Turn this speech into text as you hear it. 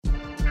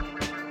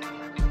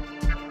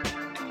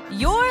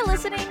You're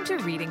listening to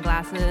Reading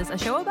Glasses, a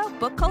show about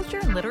book culture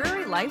and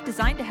literary life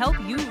designed to help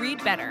you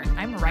read better.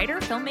 I'm writer,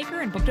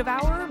 filmmaker, and book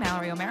devourer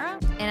Mallory O'Mara.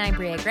 And I'm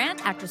Bria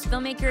Grant, actress,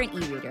 filmmaker, and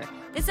e-reader.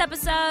 This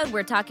episode,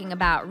 we're talking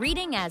about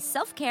reading as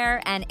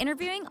self-care and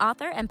interviewing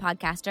author and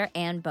podcaster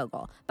Anne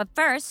Bogel. But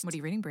first... What are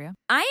you reading, Bria?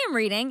 I am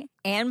reading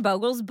Anne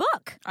Bogel's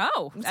book.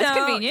 Oh, that's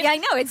convenient. Yeah, I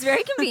know. It's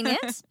very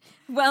convenient.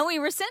 Well, we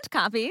were sent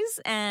copies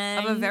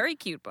and... Of a very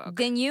cute book.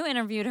 Then you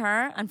interviewed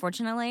her.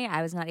 Unfortunately,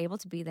 I was not able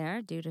to be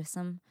there due to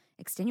some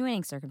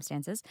extenuating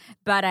circumstances.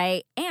 But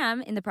I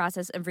am in the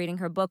process of reading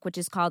her book, which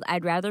is called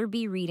I'd Rather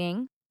Be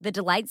Reading: The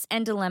Delights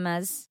and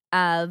Dilemmas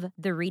of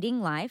the Reading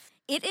Life.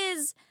 It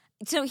is...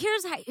 So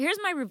here's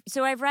my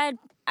so I've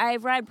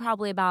read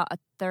probably about a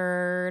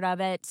third of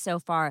it so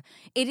far.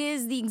 It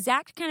is the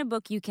exact kind of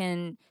book you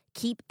can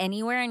keep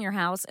anywhere in your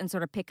house and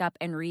sort of pick up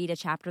and read a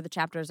chapter. The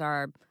chapters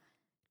are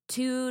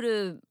 2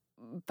 to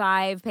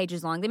 5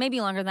 pages long. They may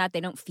be longer than that.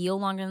 They don't feel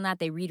longer than that.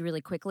 They read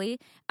really quickly.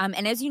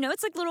 And as you know,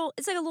 it's like a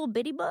little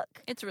bitty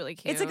book. It's really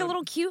cute. It's like a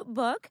little cute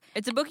book.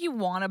 It's a book you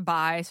want to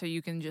buy so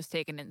you can just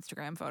take an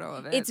Instagram photo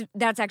of it.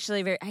 That's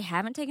actually very... I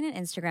haven't taken an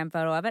Instagram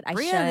photo of it. I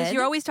should.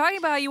 You're always talking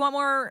about you want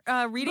more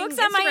reading books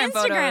on my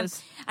Instagram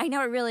photos. I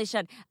know, it really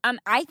should.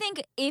 I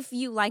think if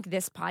you like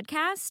this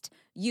podcast,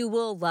 you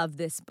will love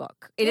this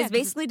book. It is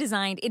basically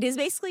designed... It is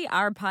basically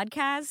our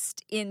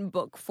podcast in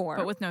book form.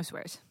 But with no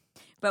swears.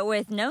 But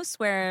with no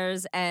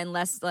swears and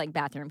less, like,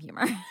 bathroom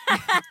humor.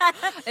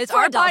 It's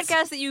our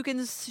podcast that you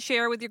can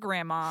share with your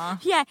grandma.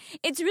 Yeah,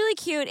 it's really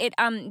cute.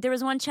 There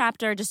was one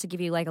chapter, just to give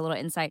you, like, a little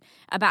insight,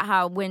 about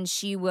how when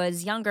she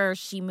was younger,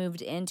 she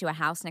moved into a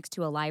house next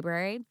to a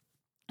library,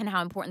 and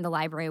how important the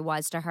library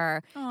was to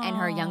her and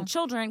her young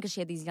children, because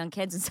she had these young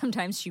kids, and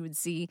sometimes she would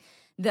see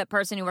the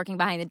person who working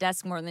behind the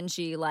desk more than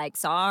she, like,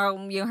 saw,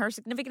 her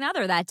significant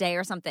other that day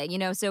or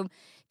something, So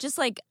just,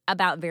 like,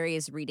 about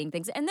various reading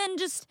things. And then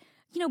just...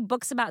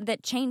 books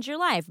that change your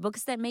life,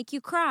 books that make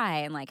you cry,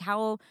 and like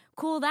how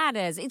cool that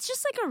is. It's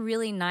just like a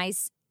really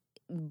nice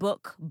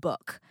book.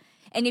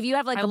 And if you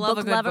have like I love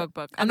a good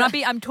book.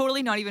 I'm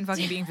totally not even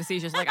fucking being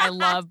facetious. Like I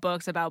love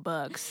books about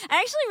books.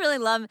 I actually really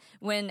love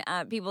when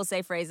people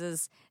say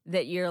phrases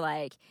that you're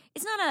like,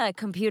 it's not a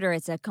computer,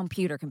 it's a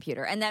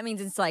computer. And that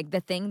means it's like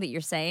the thing that you're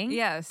saying.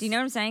 Yes. Do you know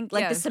what I'm saying?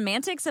 Like the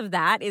semantics of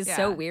that is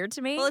so weird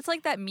to me. Well, it's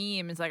like that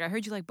meme. It's like, I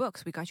heard you like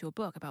books. We got you a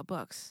book about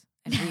books.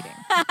 And reading.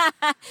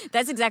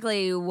 That's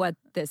exactly what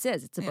this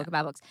is. It's a book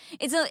about books.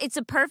 It's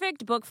a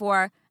perfect book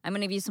for, I'm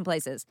going to give you some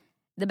places.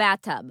 The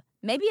bathtub.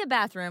 Maybe a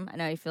bathroom. I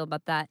know how you feel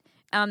about that.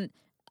 A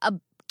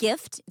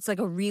gift. It's like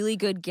a really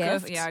good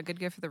gift. A good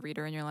gift for the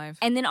reader in your life.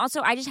 And then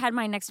also, I just had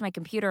mine next to my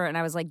computer and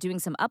I was like doing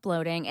some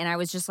uploading and I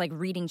was just like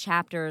reading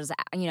chapters,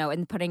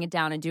 and putting it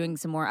down and doing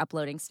some more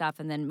uploading stuff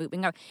and then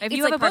moving over. If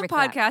you have a book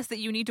podcast that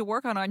you need to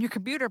work on your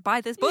computer,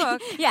 buy this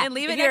book and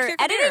leave it next to your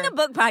computer. If you're editing a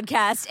book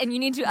podcast and you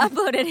need to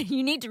upload it and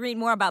you need to read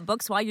more about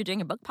books while you're doing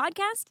a book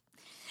podcast,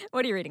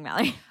 what are you reading,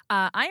 Mallory?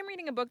 I am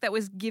reading a book that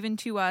was given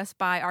to us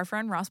by our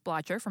friend Ross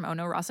Blotcher from Oh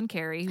No, Ross and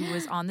Carrie, who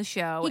was on the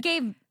show. He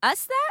gave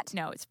us that?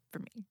 No, it's for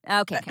me.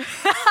 Okay.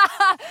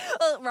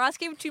 Well, Ross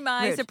came to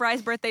my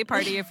surprise birthday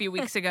party a few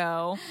weeks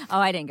ago. Oh,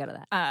 I didn't go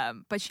to that.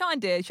 But Sean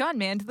did. Sean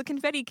manned the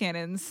confetti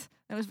cannons.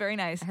 That was very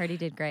nice. I heard he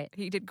did great.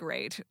 He did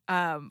great.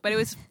 But it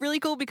was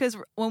really cool because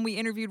when we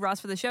interviewed Ross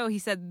for the show, he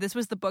said this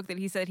was the book that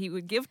he said he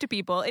would give to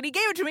people, and he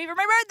gave it to me for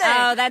my birthday.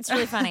 Oh, that's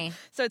really funny.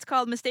 So it's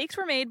called Mistakes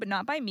Were Made, But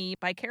Not By Me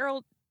by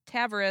Carol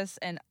Tavares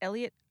and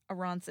Elliot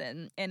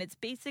Aronson, and it's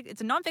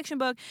a nonfiction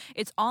book.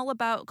 It's all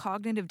about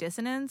cognitive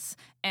dissonance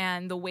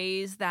and the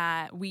ways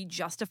that we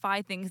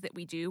justify things that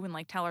we do and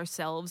like tell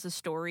ourselves a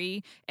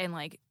story and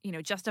like,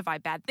 justify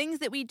bad things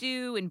that we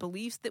do and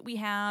beliefs that we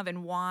have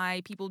and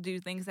why people do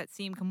things that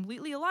seem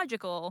completely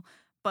illogical,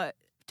 but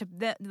to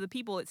the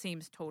people it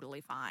seems totally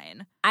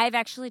fine. I've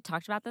actually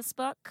talked about this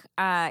book,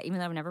 even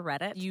though I've never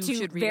read it, you to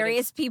should read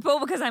various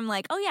people because I'm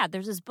like, oh yeah,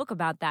 there's this book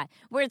about that.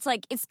 Where it's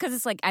like,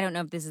 I don't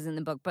know if this is in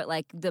the book, but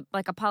like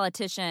a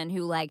politician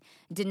who like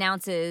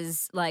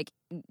denounces like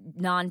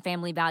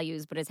non-family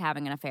values but is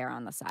having an affair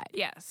on the side.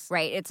 Yes.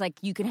 Right? It's like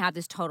you can have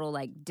this total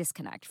like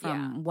disconnect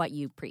from what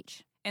you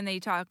preach. And they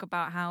talk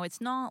about how it's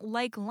not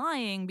like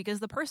lying because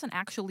the person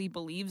actually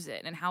believes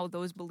it and how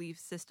those belief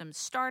systems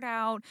start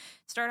out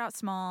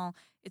small.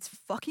 It's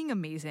fucking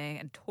amazing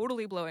and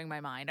totally blowing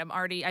my mind.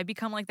 I've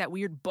become like that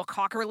weird book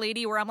hawker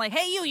lady where I'm like,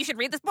 hey, you should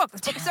read this book.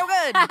 This book is so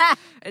good.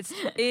 It's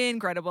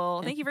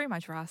incredible. Thank you very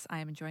much, Ross. I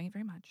am enjoying it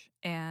very much.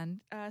 And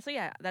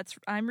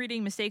I'm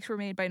reading Mistakes Were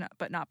Made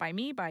But Not By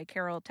Me by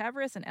Carol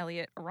Tavares and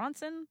Elliot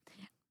Aronson.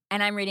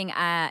 And I'm reading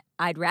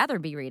I'd Rather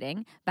Be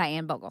Reading by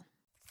Anne Bogel.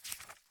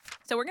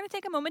 So we're going to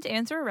take a moment to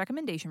answer a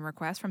recommendation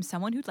request from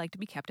someone who'd like to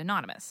be kept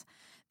anonymous.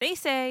 They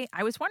say,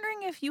 I was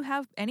wondering if you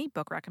have any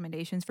book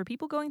recommendations for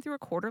people going through a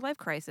quarter-life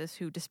crisis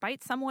who,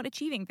 despite somewhat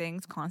achieving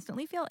things,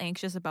 constantly feel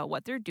anxious about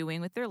what they're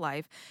doing with their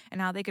life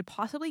and how they could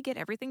possibly get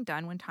everything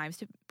done when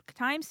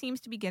time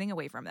seems to be getting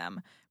away from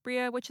them.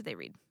 Bria, what should they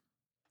read?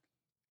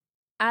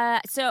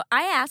 So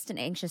I asked an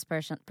anxious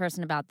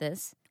person about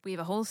this. We have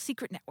a whole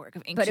secret network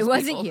of anxious But it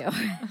wasn't people.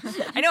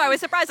 you. I know, I was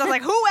surprised. I was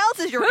like, who else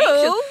is your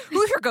anxious?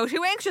 Who's your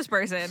go-to anxious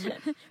person?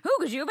 Who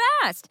could you have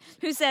asked?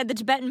 Who said the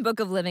Tibetan Book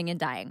of Living and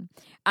Dying?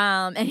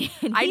 And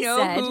I know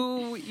said,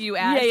 who you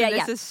asked, and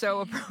this is so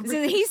appropriate.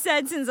 So he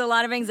said, since a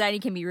lot of anxiety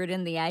can be rooted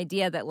in the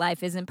idea that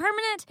life isn't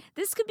permanent,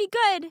 this could be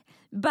good.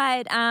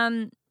 But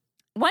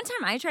one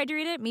time I tried to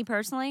read it, me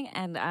personally,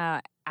 and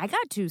I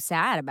got too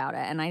sad about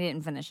it, and I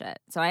didn't finish it.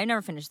 So I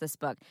never finished this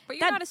book. But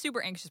you're not a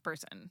super anxious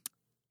person.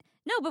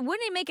 No, but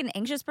wouldn't it make an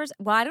anxious person?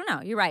 Well, I don't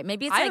know. You're right.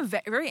 Maybe it's I'm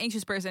a very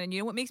anxious person, and you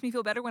know what makes me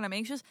feel better when I'm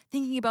anxious?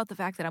 Thinking about the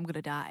fact that I'm going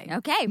to die.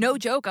 Okay. No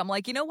joke. I'm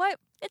like, you know what?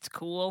 It's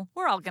cool.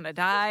 We're all going to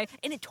die,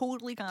 and it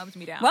totally calms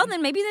me down. Well,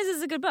 then maybe this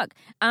is a good book.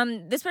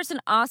 This person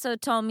also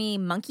told me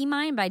Monkey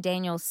Mind by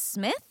Daniel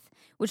Smith,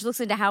 which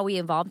looks into how we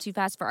evolve too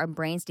fast for our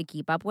brains to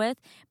keep up with.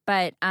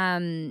 But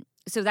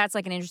so that's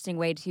like an interesting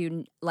way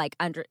to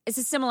it's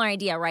a similar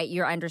idea, right?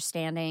 You're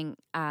understanding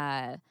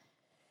that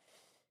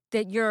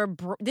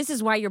this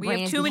is why your brain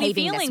is behaving this way. We have too many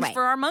feelings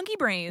for our monkey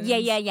brains.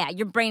 Yeah.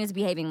 Your brain is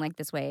behaving like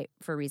this way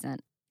for a reason.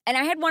 And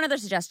I had one other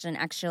suggestion,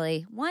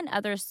 actually.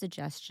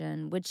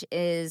 Which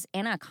is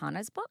Anna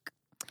Akana's book.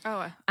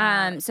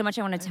 So much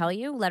I want to tell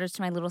you, Letters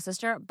to My Little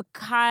Sister,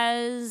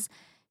 because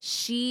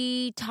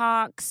she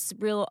talks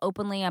real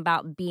openly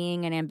about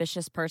being an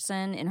ambitious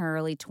person in her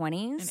early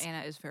 20s. And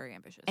Anna is very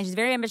ambitious. And she's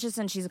very ambitious,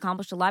 and she's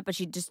accomplished a lot, but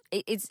she just,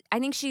 I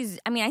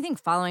think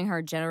following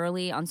her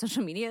generally on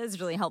social media is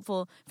really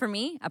helpful for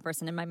me, a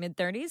person in my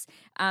mid-30s,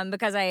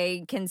 because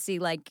I can see,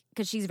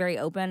 because she's very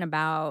open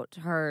about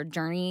her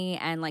journey,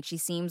 and, she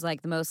seems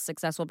like the most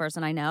successful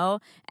person I know,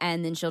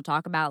 and then she'll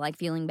talk about,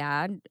 feeling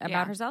bad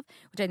about herself,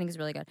 which I think is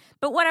really good.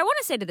 But what I want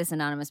to say to this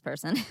anonymous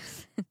person,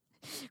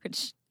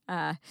 which...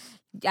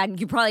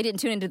 you probably didn't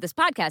tune into this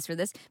podcast for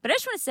this, but I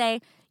just want to say,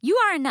 you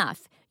are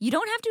enough. You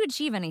don't have to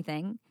achieve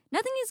anything.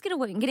 Nothing is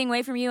getting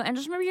away from you, and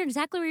just remember you're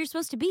exactly where you're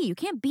supposed to be. You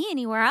can't be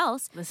anywhere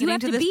else. Listening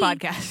to this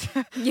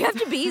podcast. You have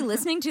to be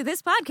listening to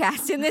this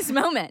podcast in this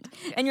moment,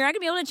 and you're not going to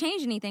be able to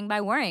change anything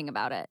by worrying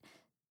about it,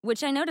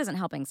 which I know doesn't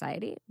help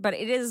anxiety, but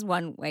it is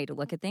one way to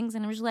look at things,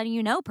 and I'm just letting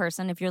you know,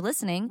 person, if you're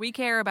listening. We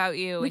care about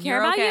you, we care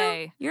about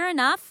you. You're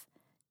enough.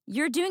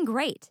 You're doing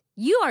great.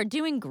 You are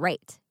doing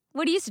great.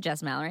 What do you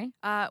suggest, Mallory?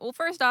 Well,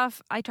 first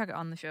off, I talk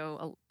on the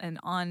show and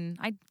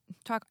I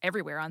talk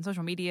everywhere on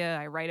social media.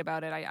 I write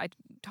about it. I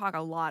talk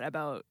a lot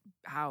about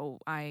how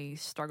I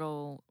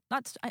struggle.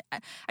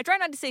 I try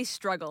not to say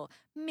struggle.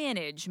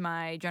 Manage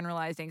my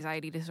generalized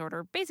anxiety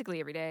disorder basically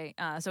every day.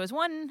 So as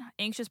one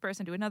anxious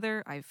person to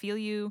another, I feel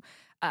you.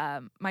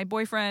 My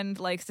boyfriend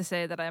likes to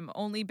say that I'm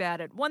only bad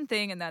at one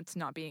thing, and that's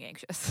not being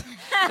anxious.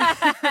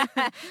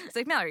 It's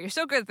like, Mallory, you're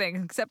so good at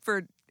things except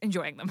for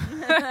enjoying them.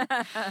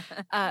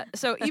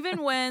 So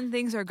even when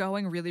things are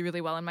going really,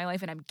 really well in my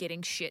life and I'm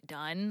getting shit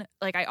done,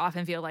 I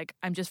often feel like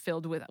I'm just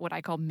filled with what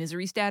I call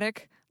misery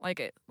static.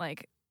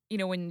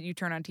 When you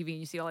turn on TV and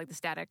you see all the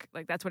static,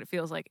 that's what it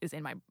feels like is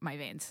in my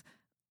veins.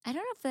 I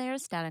don't know if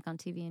there's static on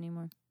TV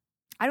anymore.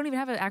 I don't even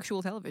have an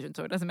actual television,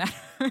 so it doesn't matter.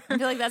 I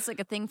feel like that's a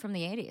thing from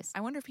the 80s.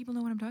 I wonder if people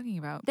know what I'm talking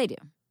about. They do.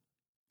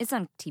 It's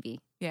on TV.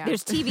 Yeah.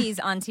 There's TVs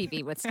on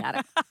TV with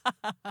static.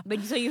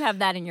 But so you have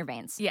that in your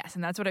veins. Yes,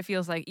 and that's what it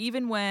feels like.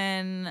 Even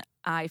when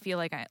I feel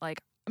like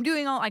I'm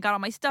doing I got all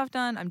my stuff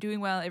done, I'm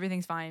doing well,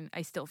 everything's fine,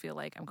 I still feel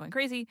like I'm going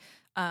crazy,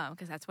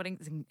 because that's what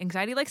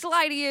anxiety likes to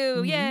lie to you.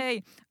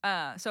 Mm-hmm.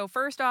 Yay! So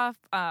first off,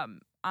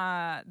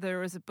 there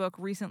was a book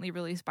recently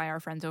released by our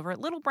friends over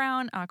at Little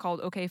Brown called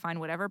Okay, Fine,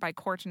 Whatever by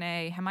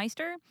Courtney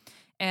Hemeister.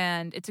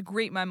 And it's a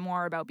great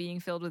memoir about being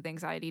filled with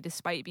anxiety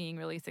despite being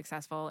really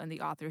successful and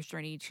the author's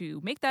journey to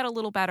make that a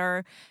little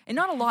better and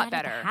not a lot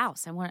better. At the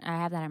house. I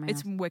have that in my house.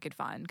 It's wicked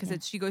fun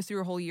because she goes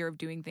through a whole year of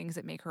doing things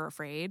that make her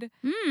afraid.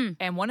 Mm.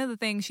 And one of the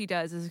things she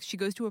does is she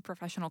goes to a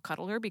professional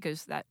cuddler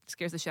because that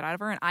scares the shit out of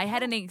her. And I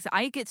had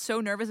I get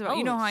so nervous about,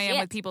 you know how I am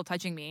with people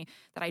touching me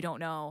that I don't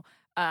know.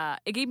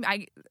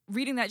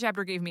 Reading that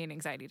chapter gave me an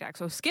anxiety attack.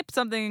 So skip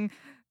something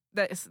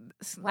that's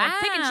pick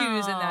and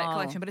choose in that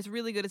collection, but it's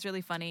really good. It's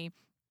really funny.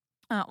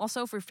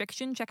 Also, for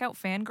fiction, check out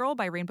Fangirl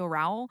by Rainbow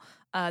Rowell.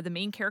 The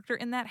main character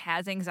in that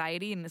has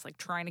anxiety and is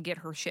trying to get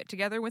her shit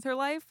together with her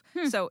life.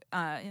 So,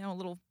 a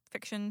little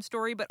fiction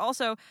story, but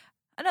also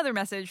another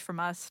message from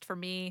us, for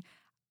me.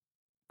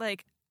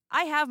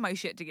 I have my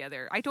shit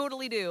together. I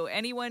totally do.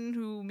 Anyone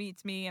who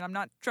meets me, and I'm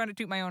not trying to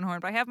toot my own horn,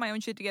 but I have my own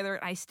shit together.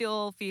 I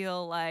still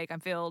feel like I'm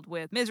filled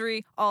with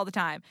misery all the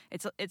time.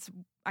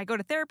 I go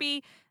to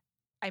therapy.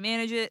 I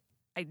manage it.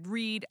 I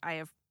read.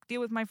 I deal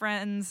with my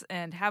friends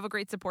and have a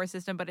great support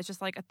system, but it's just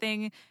a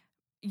thing.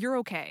 You're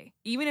okay.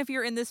 Even if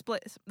you're in this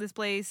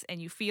place and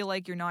you feel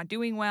like you're not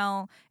doing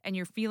well and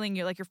you're failing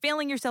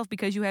yourself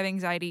because you have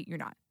anxiety, you're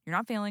not. You're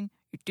not failing.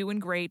 You're doing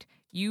great.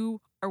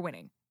 You are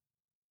winning.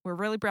 We're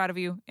really proud of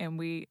you, and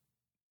we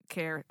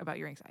care about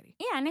your anxiety.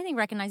 Yeah, and I think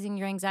recognizing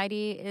your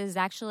anxiety is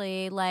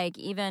actually like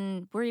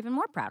we're even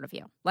more proud of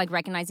you. Like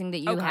recognizing that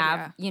you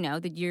have,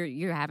 that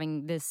you're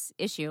having this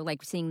issue,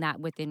 like seeing that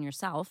within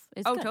yourself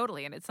is good.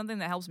 Totally. And it's something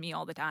that helps me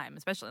all the time,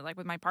 especially like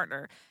with my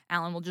partner.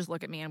 Alan will just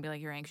look at me and be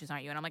like, "You're anxious,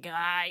 aren't you?" And I'm like,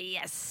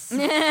 yes.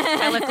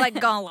 I look like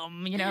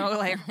Gollum,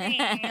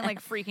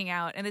 like freaking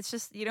out. And it's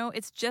just,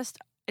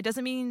 it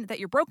doesn't mean that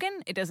you're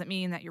broken. It doesn't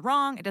mean that you're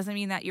wrong. It doesn't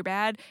mean that you're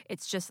bad.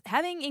 It's just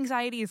having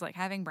anxiety is like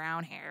having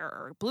brown hair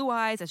or blue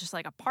eyes. It's just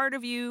like a part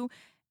of you,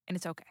 and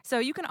it's okay. So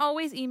you can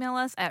always email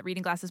us at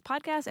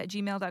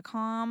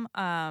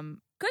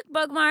readingglassespodcast@gmail.com. Quick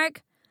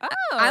bookmark. Oh.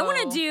 I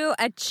want to do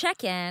a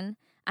check-in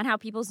on how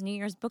people's New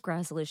Year's book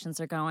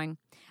resolutions are going.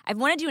 I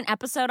want to do an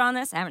episode on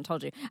this. I haven't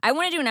told you. I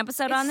want to do an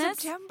episode on this.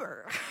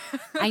 September.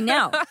 I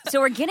know.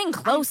 So we're getting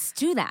close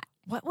to that.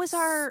 What was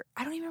I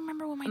don't even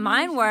remember what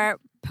mine were.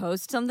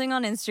 Post something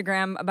on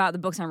Instagram about the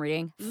books I'm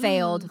reading.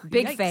 Failed.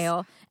 Big yikes.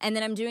 Fail. And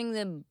then I'm doing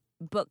the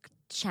book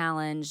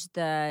challenge,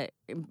 the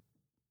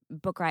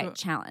book write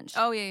challenge.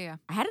 Oh, yeah.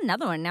 I had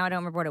another one. Now I don't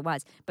remember what it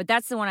was. But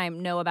that's the one I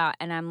know about.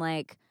 And I'm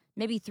like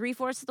maybe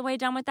 3/4 of the way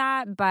done with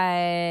that.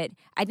 But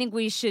I think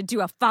we should do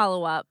a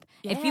follow-up.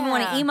 Yeah. If people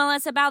want to email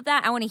us about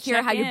that, I want to hear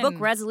Check how your book in.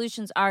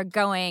 resolutions are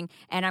going.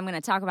 And I'm going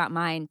to talk about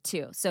mine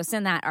too. So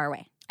send that our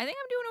way. I think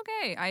I'm doing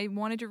okay. I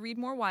wanted to read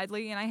more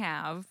widely, and I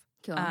have.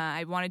 Cool.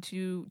 I wanted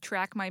to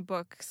track my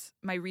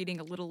reading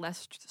a little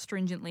less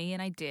stringently,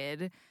 and I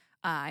did.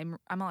 I'm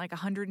at like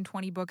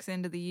 120 books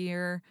into the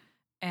year,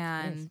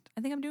 and Nice.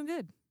 I think I'm doing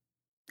good.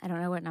 I don't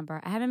know what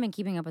number. I haven't been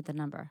keeping up with the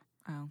number.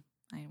 Oh,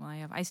 I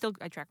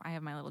track. I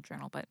have my little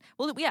journal, but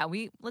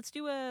let's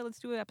do an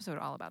episode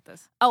all about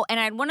this. Oh, and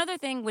I had one other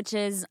thing, which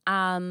is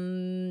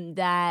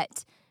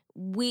that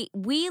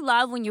we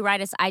love when you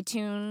write us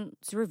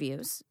iTunes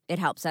reviews. It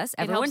helps us.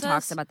 Everyone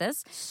talks about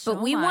this.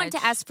 But we want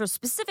to ask for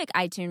specific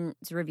iTunes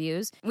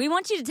reviews. We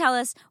want you to tell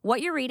us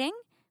what you're reading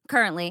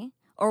currently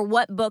or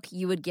what book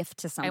you would gift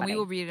to somebody. And we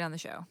will read it on the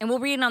show. And we'll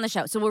read it on the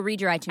show. So we'll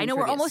read your iTunes I know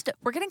reviews.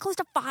 we're getting close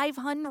to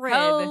 500.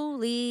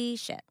 Holy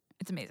shit.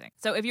 It's amazing.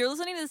 So if you're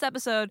listening to this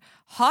episode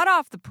hot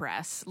off the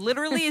press,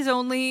 literally is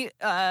only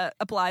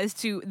applies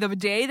to the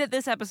day that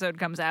this episode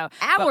comes out.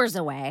 Hours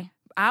away.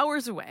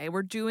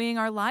 We're doing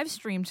our live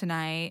stream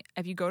tonight.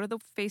 If you go to the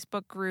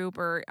Facebook group,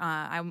 or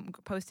I'm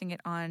posting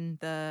it on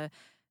the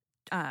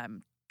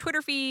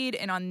Twitter feed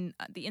and on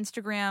the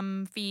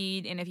Instagram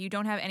feed. And if you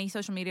don't have any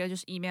social media,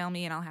 just email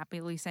me and I'll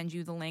happily send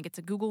you the link. It's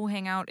a Google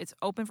Hangout. It's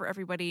open for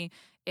everybody.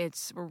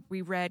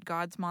 We read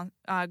God's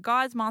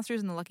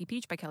Monsters and the Lucky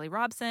Peach by Kelly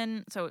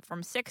Robson. So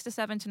from 6 to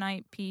 7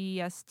 tonight,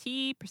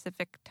 PST,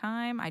 Pacific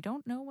Time. I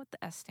don't know what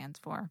the S stands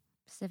for.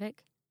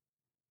 Pacific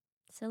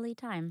Silly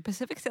Time.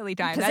 Pacific Silly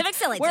Time.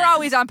 Silly Time. We're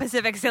always on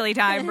Pacific Silly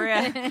Time,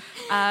 Maria.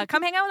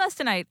 Come hang out with us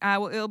tonight.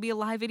 It'll be a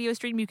live video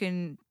stream. You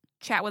can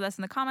chat with us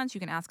in the comments. You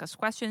can ask us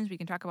questions. We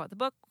can talk about the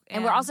book.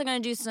 And we're also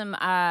going to do some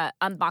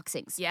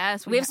unboxings.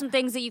 Yes. We have some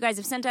things that you guys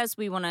have sent us.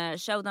 We want to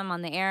show them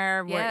on the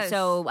air. Yes.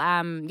 So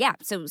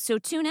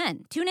tune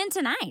in. Tune in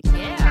tonight.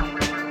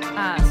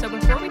 Yeah. So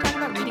before we talk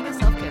about reading and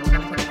self-care, we're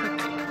going to take a quick break.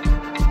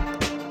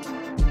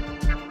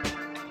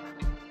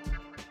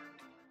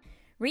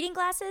 Reading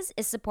Glasses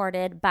is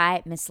supported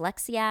by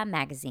Dyslexia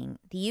Magazine,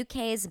 the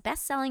UK's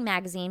best-selling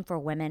magazine for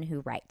women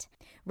who write.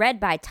 Read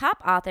by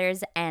top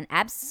authors and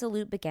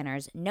absolute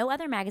beginners, no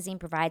other magazine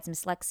provides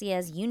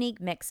Dyslexia's unique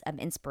mix of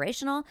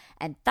inspirational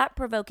and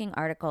thought-provoking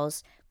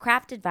articles,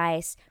 craft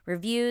advice,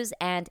 reviews,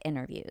 and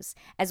interviews,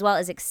 as well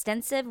as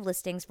extensive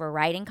listings for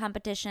writing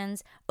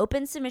competitions,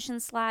 open submission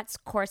slots,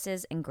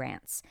 courses, and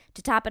grants.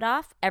 To top it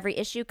off, every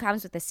issue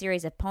comes with a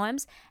series of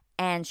poems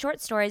and short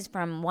stories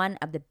from one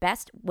of the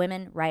best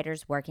women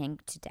writers working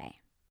today.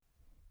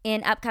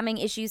 In upcoming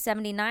issue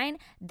 79,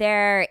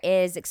 there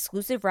is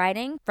exclusive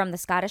writing from the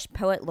Scottish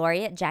poet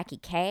laureate Jackie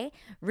Kay,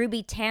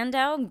 Ruby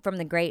Tando from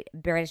the Great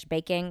British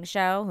Baking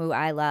Show, who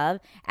I love,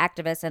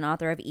 activist and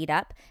author of Eat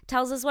Up,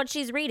 tells us what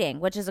she's reading,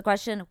 which is a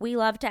question we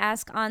love to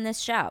ask on this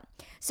show.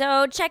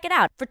 So check it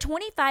out. For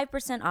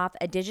 25% off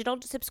a digital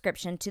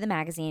subscription to the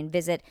magazine,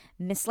 visit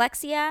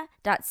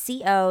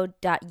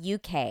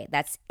dyslexia.co.uk.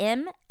 That's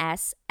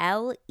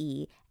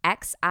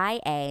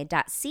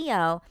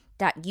MSLEXIA.co.uk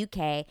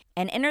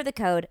and enter the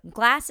code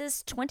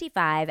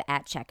GLASSES25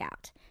 at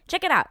checkout.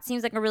 Check it out.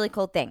 Seems like a really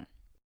cool thing.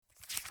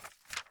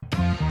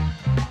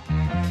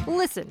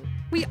 Listen,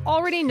 we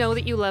already know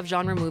that you love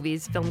genre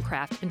movies, film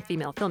craft, and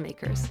female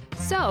filmmakers.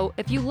 So,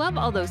 if you love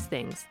all those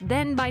things,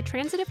 then by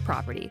transitive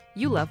property,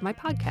 you love my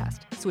podcast,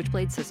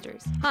 Switchblade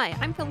Sisters. Hi,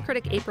 I'm film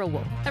critic April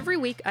Wolf. Every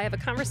week, I have a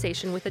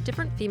conversation with a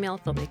different female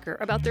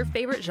filmmaker about their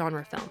favorite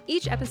genre film.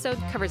 Each episode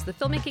covers the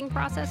filmmaking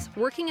process,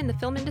 working in the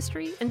film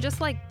industry, and just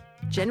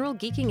general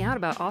geeking out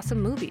about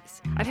awesome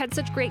movies. I've had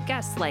such great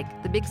guests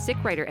like the Big Sick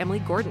writer Emily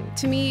Gordon.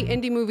 To me,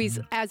 indie movies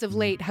as of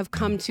late have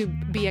come to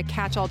be a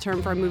catch-all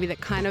term for a movie that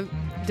kind of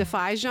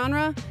defies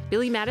genre,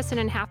 Billy Madison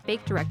and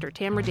Half-Baked director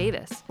Tamra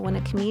Davis. When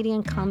a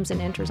comedian comes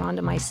and enters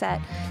onto my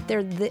set,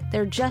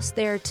 they're just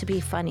there to be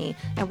funny,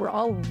 and we're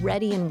all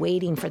ready and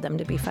waiting for them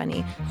to be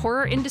funny.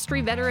 Horror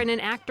industry veteran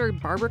and actor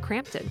Barbara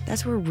Crampton.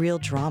 That's where real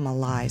drama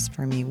lies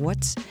for me.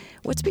 What's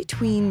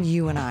between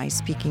you and I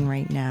speaking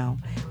right now?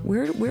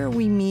 Where are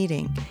we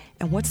meeting?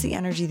 And what's the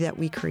energy that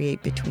we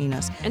create between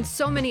us? And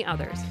so many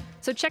others.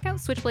 So check out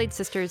Switchblade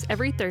Sisters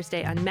every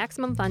Thursday on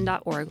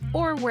MaximumFun.org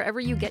or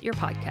wherever you get your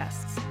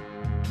podcasts.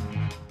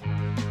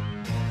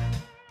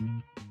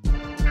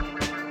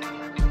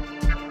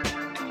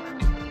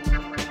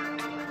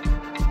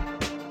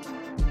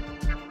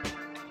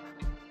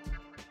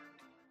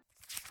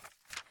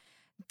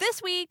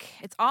 This week,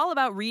 it's all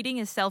about reading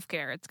as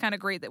self-care. It's kind of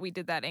great that we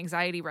did that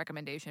anxiety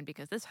recommendation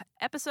because this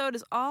episode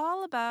is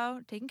all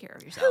about taking care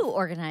of yourself. Who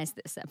organized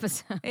this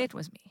episode? It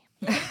was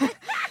me.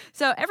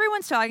 So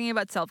everyone's talking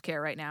about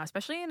self-care right now,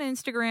 especially on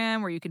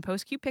Instagram where you can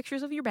post cute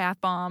pictures of your bath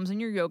bombs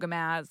and your yoga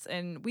mats.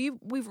 And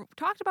we've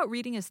talked about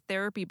reading as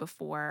therapy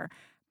before,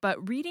 but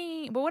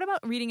what about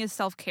reading as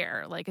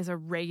self-care, like as a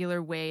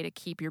regular way to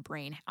keep your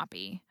brain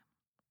happy?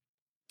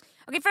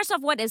 Okay, first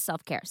off, what is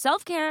self-care?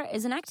 Self-care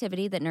is an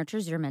activity that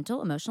nurtures your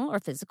mental, emotional, or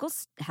physical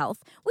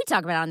health. We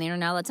talk about it on the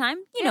internet all the time.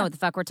 You know what the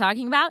fuck we're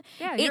talking about.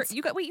 Yeah,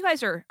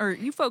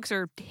 you folks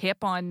are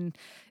hip on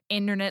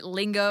internet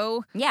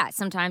lingo. Yeah,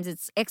 sometimes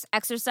it's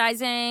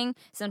exercising,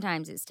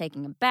 sometimes it's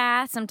taking a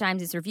bath,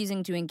 sometimes it's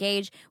refusing to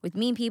engage with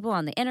mean people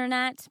on the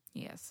internet.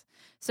 Yes.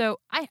 So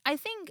I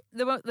think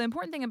the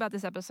important thing about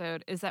this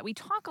episode is that we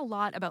talk a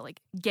lot about like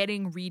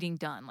getting reading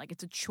done, like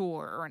it's a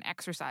chore or an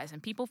exercise,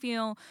 and people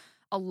feel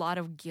a lot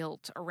of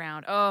guilt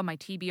around, oh, my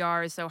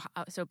TBR is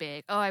so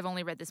big. Oh, I've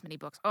only read this many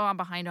books. Oh, I'm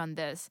behind on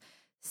this.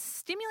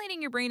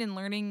 Stimulating your brain and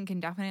learning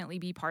can definitely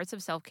be parts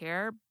of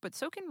self-care, but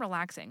so can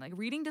relaxing. Like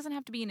reading doesn't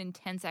have to be an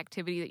intense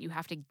activity that you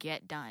have to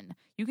get done.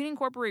 You can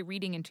incorporate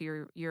reading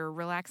into your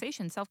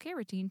relaxation self-care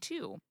routine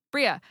too.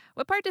 Bria,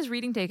 what part does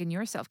reading take in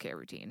your self-care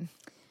routine?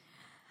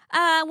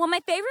 Well,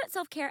 my favorite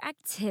self-care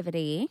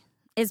activity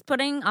is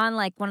putting on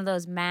like one of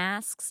those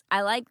masks.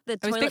 I like the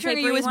toilet paper. I was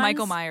picturing you as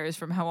Michael Myers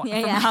from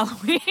Halloween.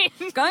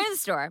 Going to the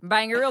store,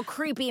 buying a real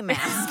creepy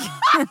mask.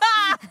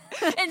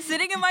 And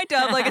sitting in my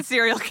tub like a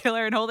serial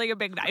killer and holding a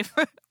big knife.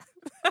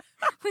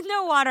 With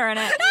no water in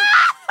it.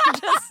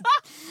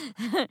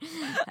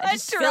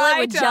 just fill it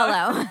with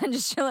Jell-O.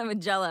 Just fill it with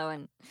Jell-O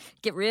and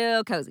get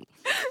real cozy.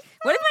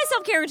 What if my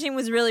self-care routine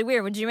was really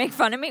weird? Would you make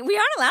fun of me? We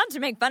aren't allowed to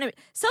make fun of it.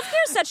 Self-care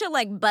is such a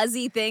like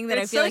buzzy thing that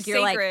it's I feel so like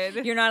you're sacred.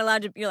 Like you're not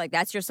allowed to. You're like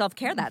that's your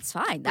self-care. That's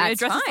fine. That's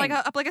dresses fine.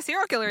 up like a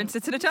serial killer and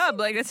sits in a tub.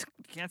 Like it's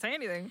can't say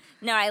anything.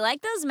 No, I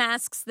like those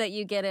masks that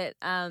you get at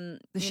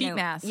the sheet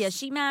masks. Yeah,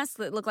 sheet masks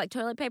that look like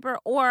toilet paper.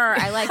 Or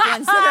I like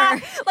ones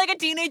that are like a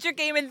teenager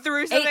came and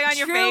threw something on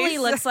your face. It truly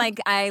looks like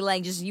I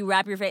like just you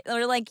wrap your face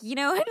or like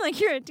like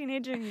you're a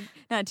teenager.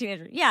 Not a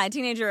teenager. Yeah, a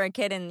teenager or a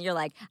kid, and you're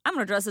like I'm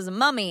gonna dress as a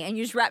mummy, and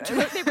you just wrap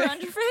toilet paper on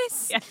your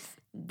face. Yes.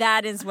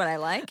 That is what I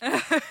like.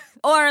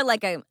 Or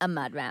like a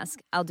mud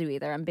mask. I'll do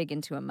either. I'm big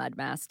into a mud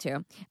mask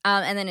too.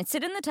 And then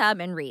sit in the tub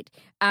and read.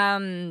 But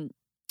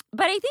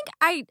I think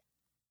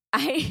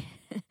I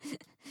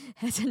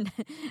as a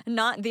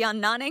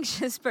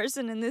non-anxious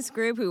person in this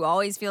group who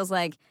always feels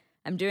like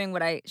I'm doing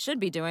what I should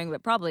be doing,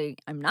 but probably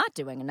I'm not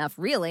doing enough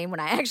really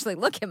when I actually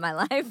look at my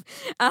life.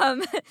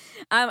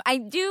 I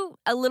do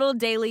a little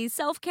daily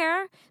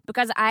self-care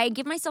because I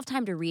give myself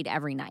time to read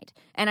every night.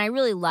 And I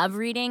really love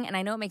reading, and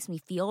I know it makes me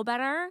feel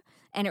better,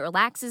 and it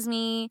relaxes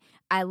me.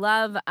 I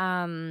love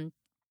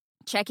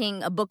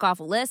checking a book off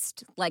a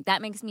list. Like,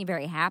 that makes me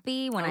very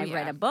happy when I've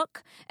read a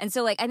book. And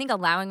so, like, I think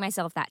allowing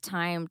myself that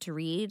time to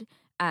read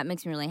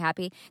makes me really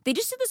happy. They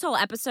just did this whole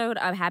episode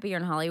of Happier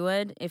in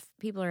Hollywood. If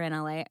people are in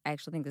LA, I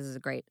actually think this is a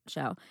great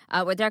show.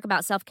 Where they talk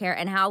about self-care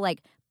and how,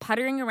 like,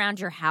 puttering around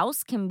your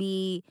house can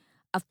be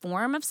a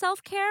form of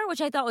self-care,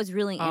 which I thought was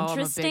really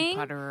interesting. I'm a big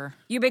putterer.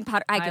 You're a big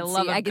putter. I can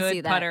see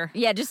that. Putter.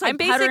 Yeah, just like I'm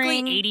basically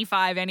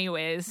 85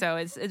 anyways, so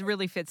it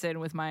really fits in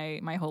with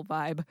my whole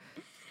vibe.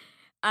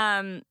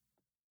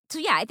 So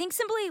yeah, I think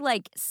simply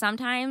like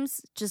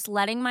sometimes just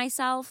letting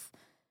myself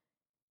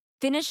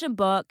finish a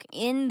book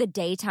in the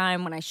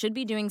daytime when I should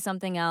be doing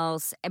something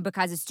else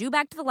because it's due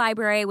back to the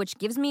library, which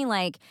gives me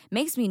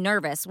makes me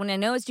nervous. When I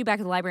know it's due back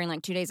to the library in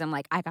like 2 days, I'm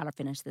like, I gotta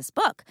finish this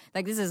book.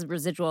 Like this is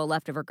residual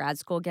leftover grad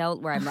school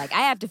guilt where I'm like,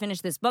 I have to finish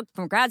this book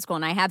from grad school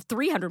and I have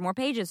 300 more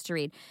pages to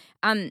read.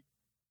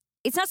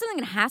 It's not something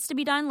that has to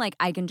be done. Like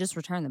I can just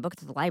return the book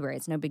to the library.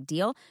 It's no big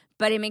deal,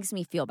 but it makes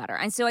me feel better.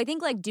 And so I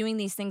think like doing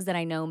these things that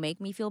I know make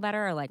me feel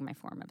better are like my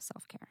form of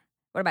self-care.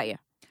 What about you?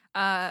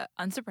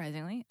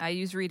 Unsurprisingly, I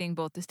use reading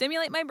both to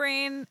stimulate my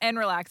brain and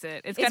relax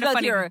it. It's kind of both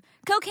funny. Your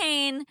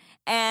cocaine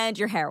and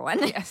your heroin.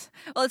 Yes.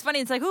 Well, it's funny.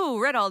 It's like, ooh,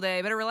 read all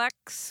day. Better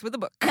relax with a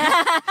book.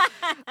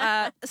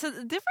 So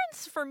the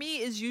difference for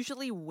me is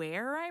usually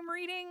where I'm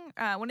reading.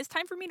 When it's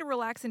time for me to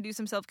relax and do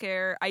some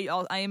self-care, I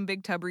am a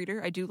big tub reader.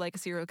 I do like a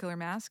serial killer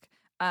mask.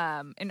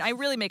 And I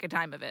really make a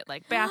time of it,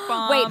 like bath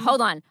bomb. Wait,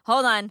 hold on.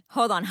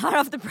 Hot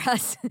off the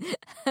press.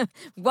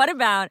 What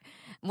about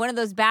one of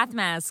those bath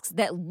masks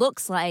that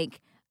looks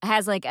like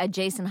has like a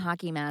Jason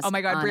hockey mask. Oh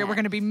my God, on Bria, it. we're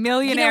going to be You know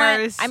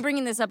millionaires. what? I'm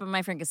bringing this up, and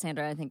my friend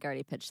Cassandra, I think,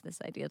 already pitched this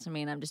idea to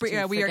me, and I'm just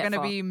Bria, too we are going to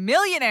forgetful. be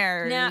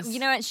millionaires. No, you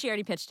know what? She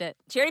already pitched it.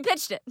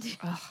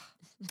 Well,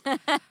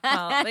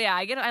 yeah,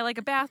 I like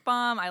a bath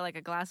bomb. I like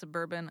a glass of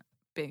bourbon.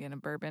 Big into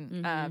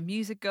bourbon.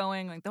 Music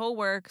going, like the whole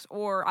works.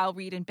 Or I'll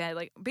read in bed,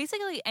 like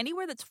basically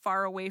anywhere that's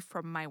far away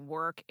from my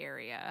work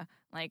area.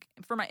 Like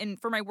for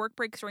my work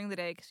breaks during the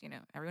day, because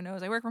everyone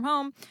knows I work from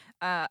home.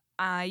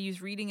 I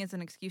use reading as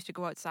an excuse to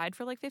go outside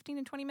for like 15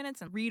 to 20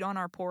 minutes and read on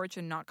our porch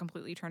and not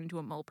completely turn into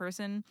a mole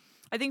person.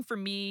 I think for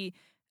me,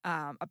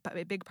 a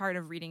big part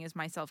of reading is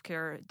my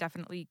self-care.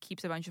 Definitely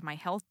keeps a bunch of my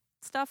health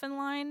stuff in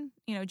line.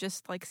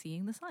 Just like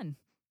seeing the sun.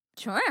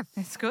 Sure.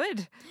 It's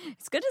good.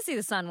 It's good to see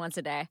the sun once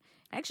a day.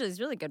 Actually, it's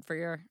really good for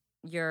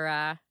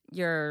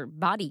your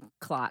body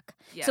clock.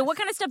 Yes. So what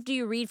kind of stuff do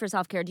you read for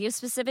self-care? Do you have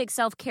specific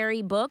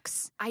self-care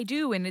books? I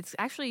do, and it's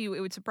actually, it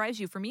would surprise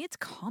you. For me, it's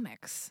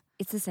comics.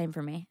 It's the same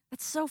for me.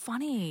 It's so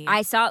funny.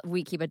 I saw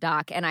we keep a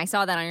doc, and I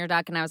saw that on your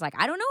doc, and I was like,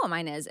 I don't know what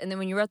mine is. And then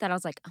when you wrote that, I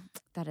was like, oh,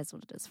 that is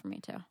what it is for me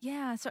too.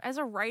 Yeah, so as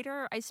a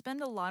writer, I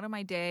spend a lot of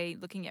my day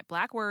looking at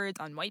black words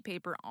on white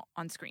paper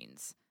on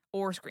screens.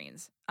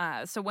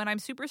 So when I'm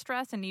super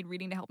stressed and need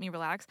reading to help me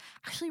relax,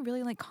 I actually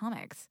really like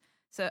comics.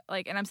 So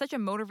and I'm such a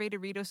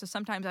motivated reader, so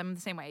sometimes I'm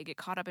the same way. I get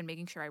caught up in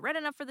making sure I read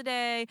enough for the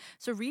day.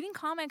 So reading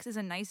comics is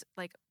a nice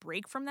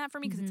break from that for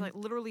me, because it's like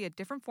literally a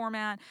different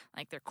format.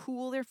 Like they're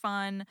cool, they're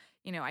fun.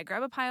 I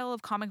grab a pile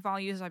of comic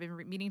volumes I've been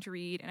meaning to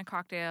read and a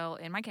cocktail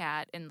and my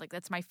cat, and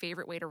that's my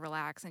favorite way to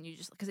relax. And you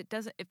just, because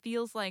it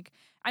feels like,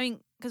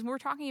 because we're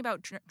talking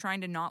about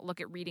trying to not look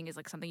at reading as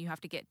like something you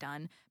have to get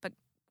done, but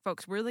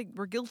folks, we're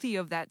guilty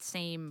of that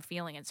same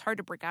feeling. It's hard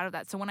to break out of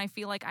that. So when I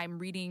feel like I'm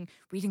reading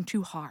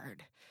too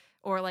hard,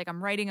 or like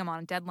I'm writing them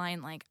on a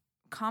deadline, like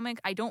comic,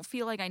 I don't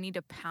feel like I need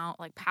to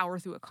power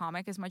through a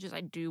comic as much as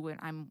I do when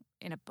I'm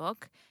in a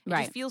book. It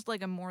just feels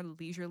like a more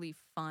leisurely,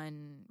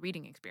 fun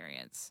reading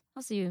experience.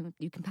 Also,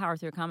 you can power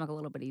through a comic a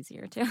little bit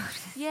easier too.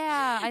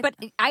 Yeah, but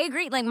I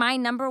agree. Like my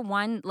number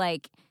one,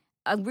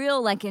 a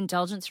real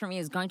indulgence for me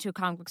is going to a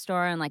comic book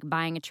store and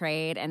buying a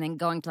trade, and then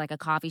going to a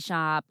coffee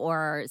shop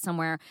or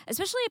somewhere,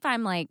 especially if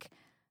I'm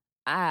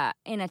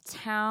in a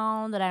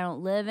town that I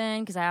don't live in,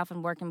 because I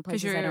often work in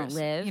places I don't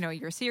live.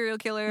 You're a serial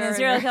killer. I'm a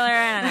serial killer,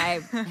 and I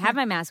have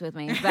my mask with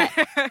me, but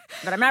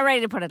I'm not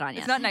ready to put it on yet.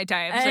 It's not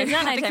nighttime. So it's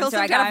not nighttime, so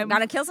I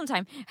gotta kill some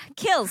time.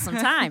 Kill some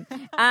time.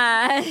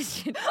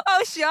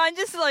 Oh, Sean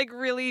just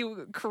really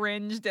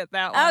cringed at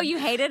that one. Oh, you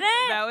hated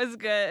it? That was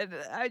good.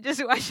 I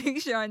just watching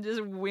Sean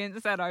just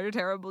wince at our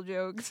terrible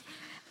jokes.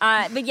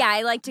 But yeah,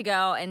 I like to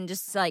go and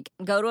just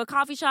go to a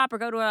coffee shop or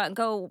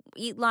go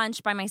eat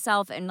lunch by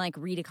myself and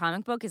read a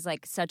comic book is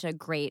such a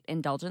great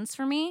indulgence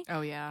for me. Oh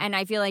yeah, and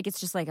I feel like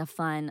it's just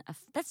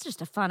that's just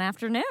a fun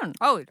afternoon.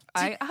 Oh,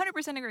 I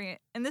 100% agree.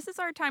 And this is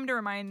our time to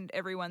remind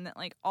everyone that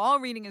all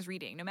reading is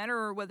reading, no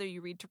matter whether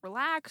you read to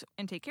relax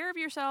and take care of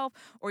yourself,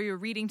 or you're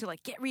reading to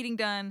get reading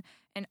done.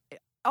 And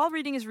all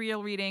reading is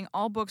real reading.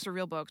 All books are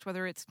real books,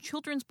 whether it's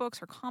children's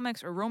books or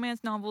comics or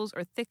romance novels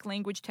or thick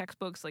language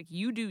textbooks.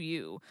 You do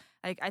you.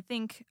 I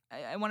think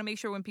I want to make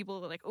sure when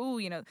people are oh,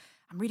 I'm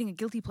reading a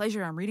guilty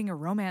pleasure, I'm reading a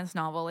romance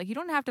novel. You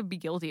don't have to be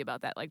guilty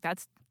about that.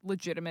 That's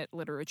legitimate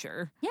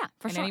literature. Yeah,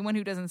 for sure. Anyone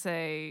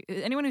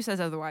who says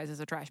otherwise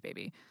is a trash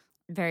baby.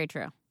 Very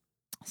true.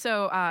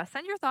 So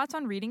send your thoughts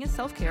on reading as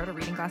self-care to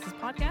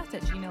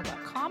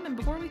readingglassespodcast@gmail.com. And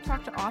before we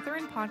talk to author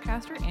and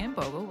podcaster Anne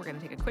Bogel, we're going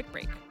to take a quick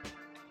break.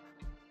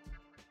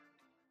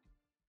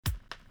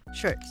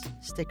 Shirts,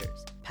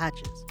 stickers,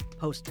 patches,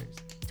 posters,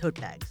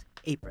 tote bags,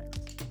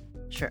 aprons.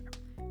 Sure,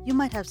 you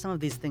might have some of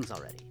these things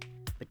already,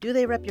 but do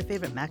they rep your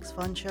favorite Max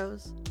Fun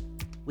shows?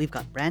 We've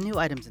got brand new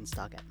items in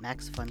stock at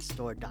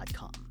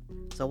maxfunstore.com,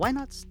 so why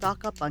not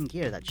stock up on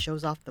gear that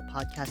shows off the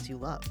podcasts you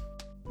love?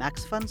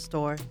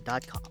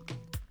 maxfunstore.com.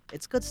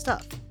 It's good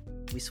stuff,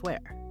 we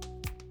swear.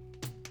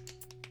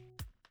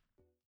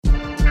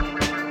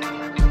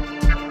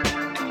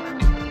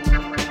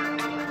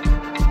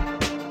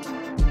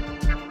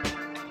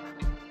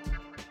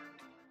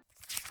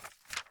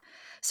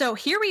 So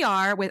here we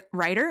are with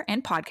writer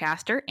and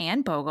podcaster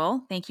Anne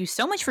Bogel. Thank you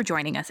so much for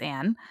joining us,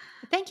 Anne.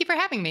 Thank you for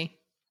having me.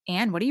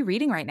 Anne, what are you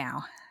reading right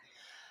now?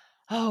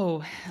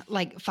 Oh,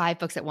 5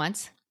 books at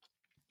once.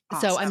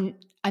 Awesome. So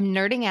I'm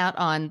nerding out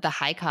on the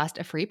high cost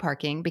of free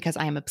parking, because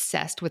I am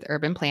obsessed with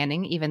urban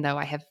planning, even though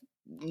I have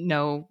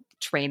no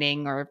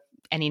training or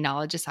any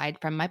knowledge aside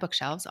from my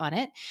bookshelves on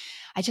it.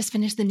 I just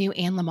finished the new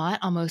Anne Lamott,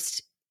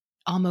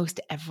 Almost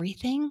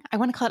Everything. I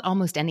want to call it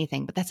Almost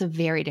Anything, but that's a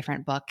very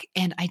different book.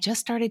 And I just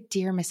started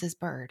Dear Mrs.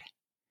 Bird.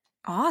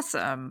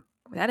 Awesome.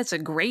 That is a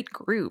great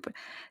group.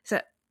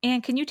 So,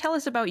 Anne, can you tell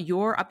us about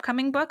your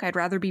upcoming book, I'd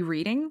Rather Be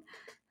Reading?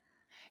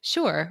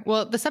 Sure.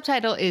 Well, the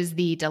subtitle is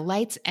The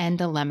Delights and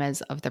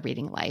Dilemmas of the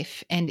Reading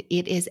Life. And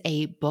it is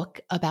a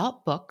book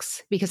about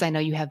books, because I know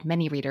you have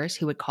many readers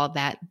who would call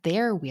that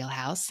their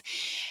wheelhouse.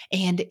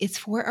 And it's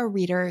for a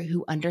reader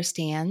who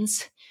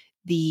understands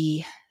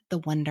the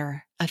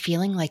wonder of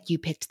feeling like you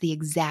picked the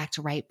exact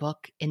right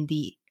book at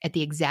the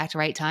exact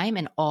right time,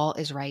 and all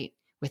is right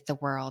with the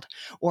world,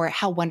 or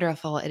how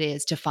wonderful it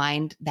is to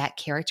find that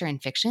character in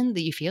fiction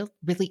that you feel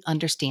really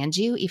understands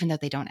you, even though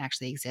they don't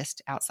actually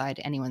exist outside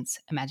anyone's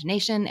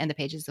imagination and the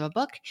pages of a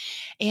book.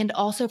 And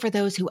also for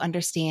those who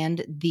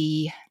understand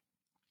the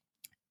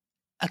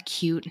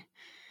acute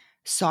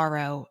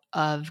sorrow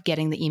of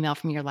getting the email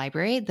from your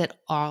library that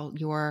all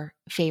your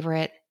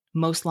favorite,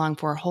 most longed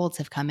for holds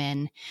have come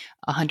in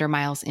 100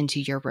 miles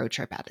into your road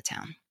trip out of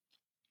town.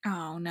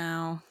 Oh,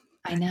 no.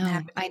 I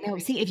know. I know.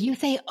 See, if you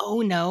say,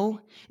 oh no,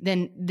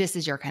 then this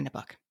is your kind of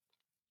book.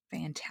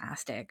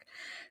 Fantastic.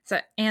 So,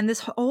 and this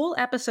whole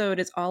episode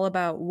is all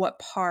about what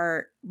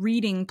part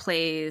reading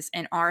plays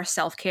in our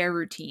self-care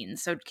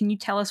routines. So, can you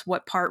tell us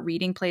what part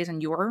reading plays in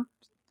your?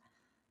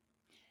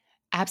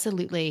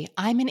 Absolutely.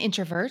 I'm an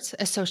introvert,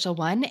 a social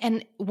one,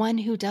 and one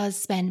who does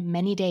spend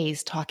many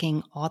days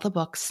talking all the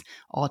books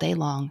all day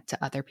long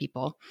to other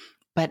people.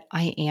 But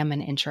I am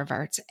an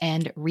introvert,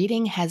 and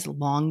reading has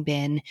long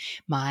been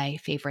my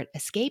favorite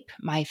escape,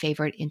 my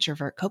favorite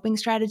introvert coping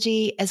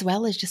strategy, as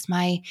well as just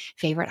my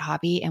favorite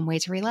hobby and way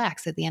to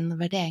relax at the end of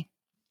the day.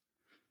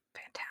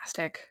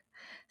 Fantastic.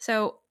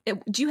 So,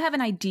 do you have an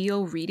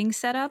ideal reading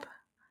setup?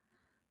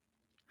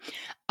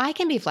 I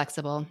can be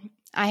flexible.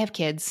 I have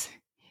kids.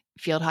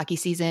 Field hockey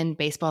season,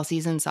 baseball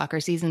season, soccer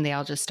season, they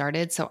all just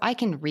started. So I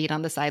can read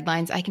on the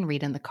sidelines. I can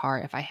read in the car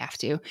if I have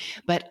to.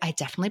 But I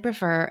definitely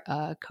prefer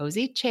a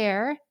cozy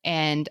chair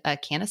and a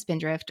can of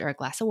Spindrift or a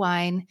glass of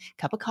wine,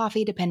 cup of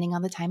coffee, depending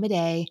on the time of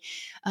day.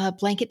 A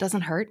blanket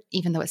doesn't hurt,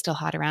 even though it's still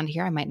hot around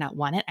here. I might not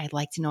want it. I'd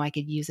like to know I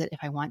could use it if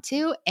I want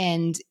to.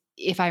 And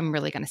if I'm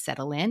really going to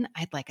settle in,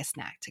 I'd like a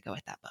snack to go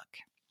with that book.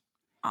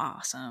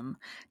 Awesome.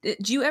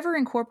 Do you ever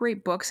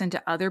incorporate books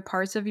into other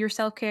parts of your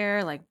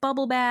self-care, like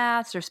bubble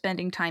baths or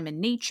spending time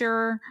in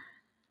nature?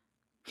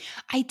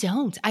 I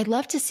don't. I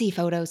love to see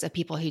photos of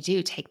people who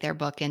do take their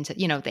book into,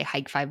 they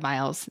hike 5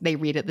 miles, they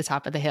read at the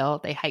top of the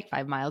hill, they hike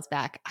 5 miles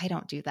back. I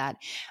don't do that.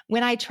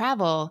 When I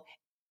travel,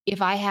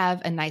 if I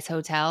have a nice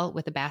hotel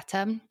with a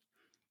bathtub,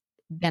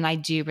 then I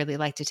do really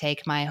like to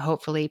take my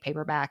hopefully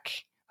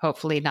paperback,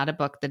 hopefully not a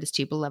book that is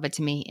too beloved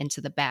to me,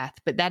 into the bath.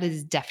 But that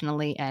is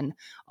definitely an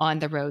on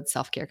the road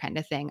self-care kind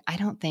of thing. I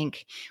don't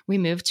think we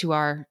moved to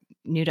our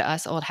new to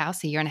us old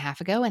house a year and a half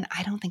ago, and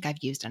I don't think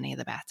I've used any of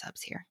the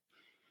bathtubs here.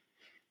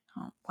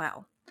 Oh,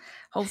 wow.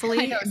 Hopefully.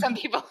 I know some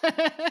people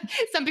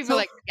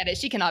like, forget it.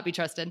 She cannot be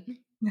trusted.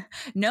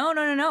 No.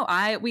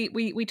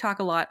 We talk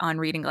a lot on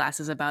Reading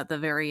Glasses about the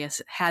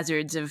various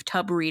hazards of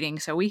tub reading.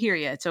 So we hear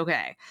you. It's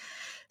okay.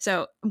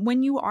 So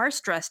when you are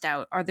stressed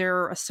out, are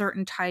there a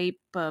certain type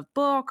of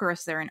book or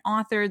is there an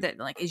author that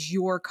is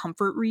your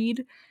comfort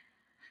read?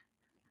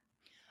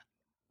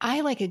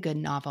 I like a good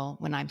novel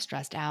when I'm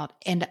stressed out,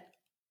 and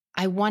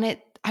I want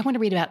to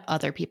read about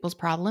other people's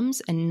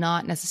problems and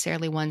not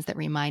necessarily ones that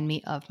remind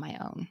me of my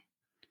own.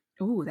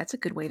 Ooh, that's a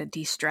good way to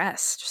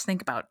de-stress. Just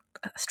think about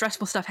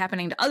stressful stuff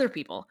happening to other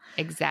people.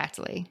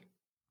 Exactly.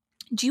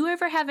 Do you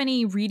ever have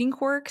any reading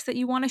quirks that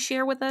you want to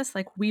share with us,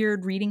 like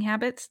weird reading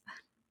habits?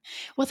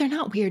 Well, they're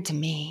not weird to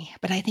me,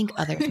 but I think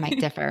others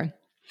might differ.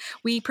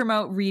 We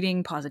promote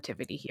reading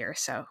positivity here.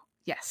 So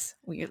yes,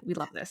 we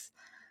love this.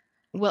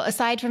 Well,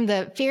 aside from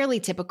the fairly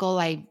typical,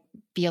 I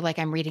feel like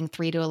I'm reading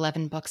 3 to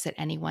 11 books at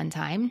any one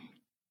time,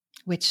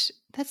 which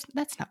that's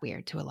not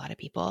weird to a lot of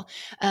people.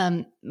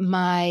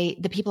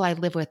 The people I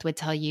live with would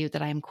tell you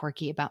that I'm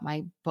quirky about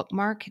my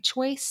bookmark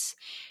choice.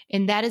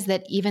 And that is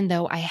that even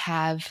though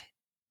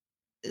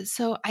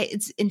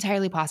it's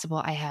entirely possible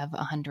I have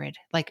 100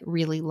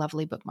 really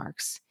lovely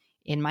bookmarks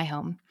in my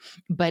home,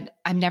 but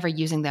I'm never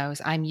using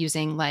those. I'm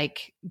using the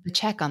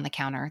check on the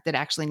counter that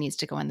actually needs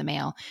to go in the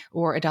mail,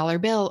 or a dollar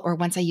bill, or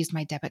once I used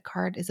my debit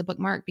card as a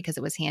bookmark because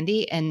it was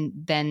handy. And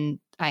then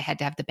I had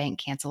to have the bank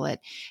cancel it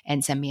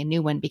and send me a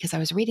new one because I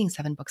was reading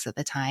 7 books at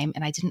the time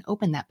and I didn't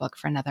open that book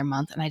for another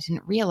month and I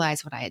didn't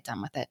realize what I had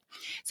done with it.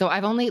 So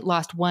I've only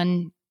lost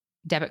one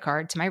debit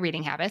card to my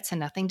reading habits and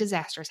nothing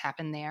disastrous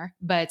happened there.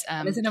 But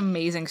it's an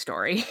amazing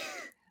story.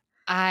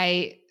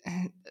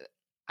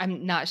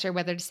 I'm not sure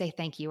whether to say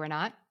thank you or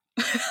not.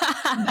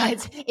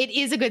 But it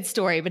is a good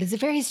story, but it's a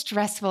very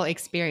stressful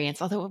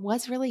experience, although it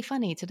was really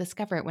funny to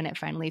discover it when it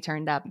finally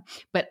turned up.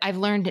 But I've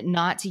learned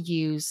not to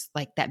use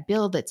that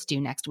bill that's due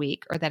next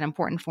week or that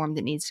important form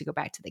that needs to go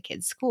back to the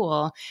kids'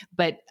 school.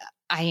 But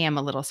I am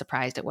a little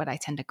surprised at what I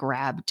tend to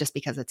grab just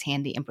because it's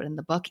handy and put in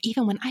the book,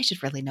 even when I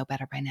should really know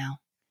better by now.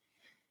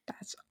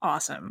 That's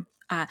awesome.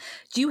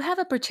 Do you have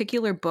a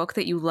particular book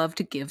that you love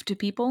to give to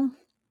people?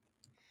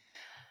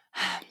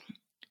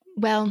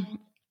 Well,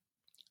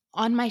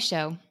 on my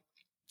show,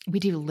 we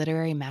do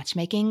literary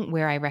matchmaking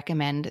where I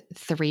recommend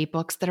 3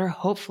 books that are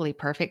hopefully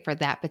perfect for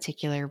that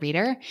particular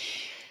reader.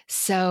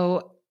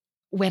 So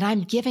when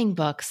I'm giving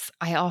books,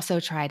 I also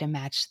try to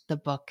match the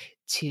book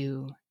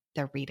to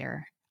the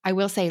reader. I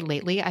will say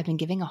lately, I've been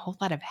giving a whole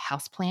lot of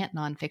houseplant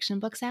nonfiction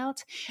books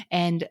out,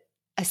 and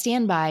a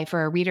standby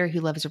for a reader who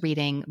loves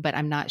reading, but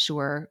I'm not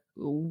sure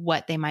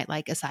what they might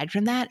like aside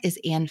from that, is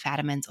Anne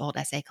Fadiman's old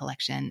essay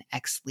collection,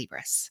 Ex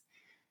Libris.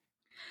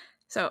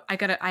 So I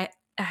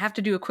I have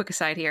to do a quick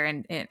aside here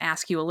and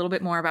ask you a little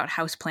bit more about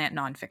houseplant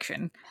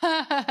nonfiction.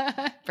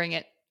 Bring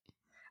it.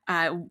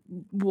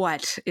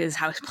 What is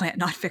houseplant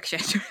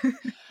nonfiction?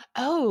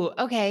 Oh,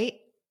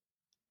 okay.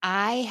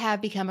 I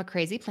have become a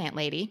crazy plant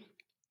lady.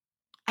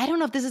 I don't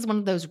know if this is one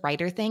of those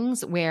writer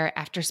things where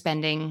after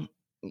spending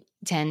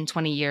 10,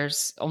 20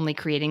 years only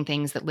creating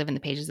things that live in the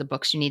pages of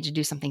books, you need to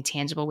do something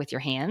tangible with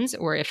your hands,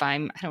 or if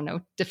I'm, I don't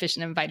know,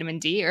 deficient in vitamin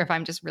D, or if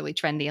I'm just really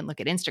trendy and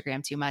look at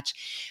Instagram too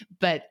much.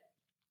 But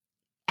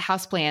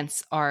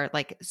houseplants are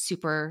like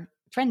super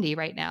trendy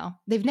right now.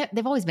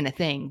 They've always been a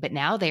thing, but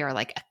now they are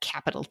like a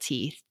capital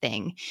T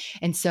thing.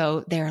 And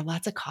so there are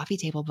lots of coffee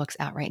table books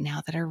out right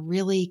now that are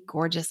really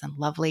gorgeous and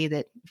lovely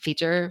that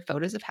feature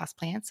photos of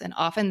houseplants. And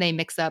often they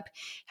mix up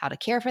how to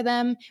care for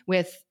them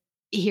with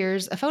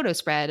here's a photo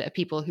spread of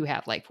people who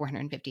have like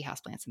 450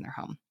 houseplants in their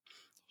home.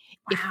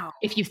 Wow.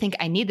 If you think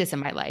I need this in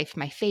my life,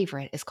 my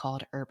favorite is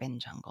called Urban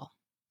Jungle.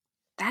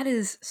 That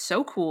is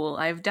so cool.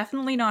 I've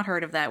definitely not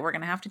heard of that. We're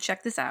going to have to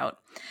check this out.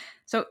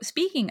 So,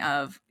 speaking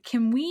of,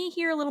 can we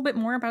hear a little bit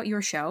more about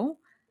your show?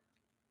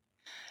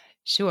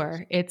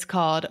 Sure. It's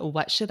called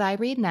What Should I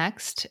Read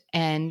Next?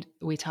 And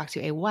we talk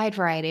to a wide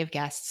variety of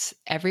guests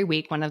every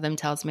week. One of them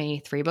tells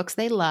me 3 books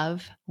they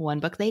love, 1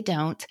 book they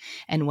don't,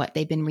 and what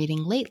they've been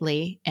reading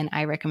lately. And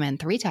I recommend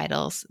 3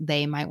 titles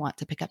they might want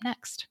to pick up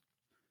next.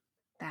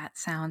 That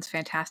sounds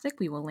fantastic.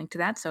 We will link to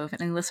that. So if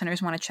any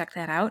listeners want to check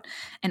that out.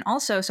 And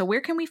also, so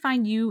where can we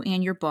find you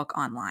and your book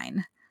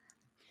online?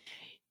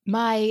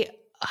 My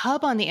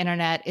hub on the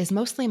internet is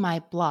mostly my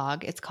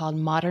blog. It's called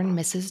Modern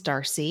Mrs.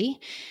 Darcy,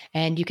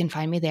 and you can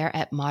find me there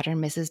at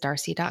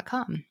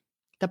modernmrsdarcy.com.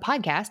 The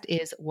podcast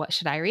is What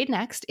Should I Read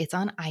Next? It's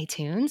on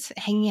iTunes,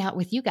 hanging out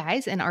with you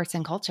guys in arts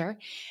and culture.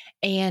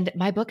 And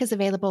my book is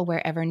available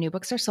wherever new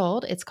books are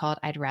sold. It's called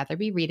I'd Rather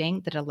Be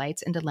Reading: The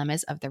Delights and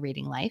Dilemmas of the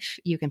Reading Life.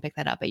 You can pick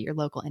that up at your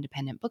local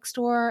independent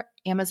bookstore,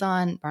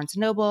 Amazon, Barnes &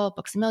 Noble,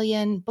 Books A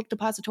Million, Book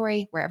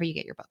Depository, wherever you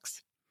get your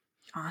books.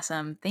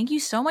 Awesome. Thank you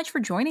so much for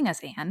joining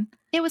us, Anne.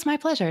 It was my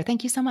pleasure.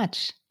 Thank you so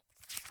much.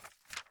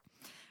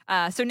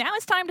 So now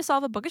it's time to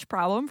solve a bookish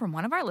problem from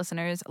one of our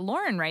listeners.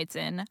 Lauren writes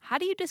in, how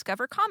do you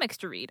discover comics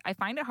to read? I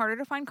find it harder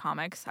to find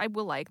comics I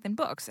will like than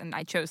books. And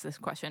I chose this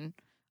question,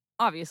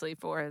 obviously,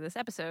 for this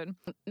episode.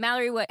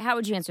 Mallory, how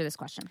would you answer this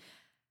question?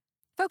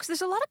 Folks,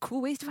 there's a lot of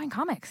cool ways to find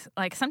comics.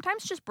 Like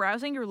sometimes just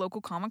browsing your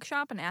local comic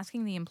shop and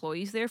asking the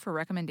employees there for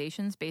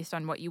recommendations based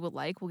on what you would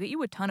like will get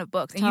you a ton of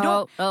books. And you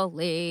don't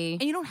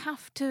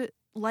have to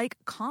like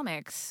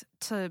comics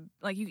to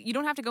like you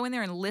don't have to go in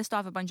there and list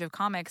off a bunch of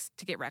comics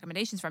to get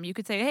recommendations from. You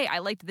could say, hey, I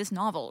liked this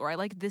novel, or I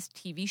like this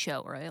TV show,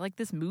 or I like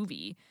this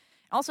movie.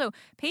 Also,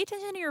 pay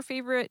attention to your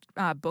favorite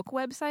book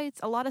websites.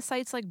 A lot of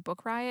sites like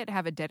Book Riot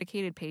have a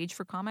dedicated page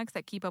for comics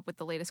that keep up with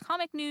the latest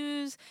comic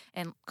news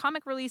and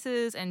comic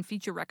releases and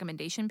feature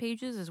recommendation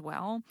pages as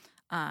well.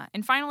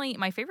 And finally,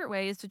 my favorite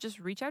way is to just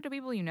reach out to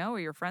people you know or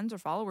your friends or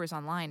followers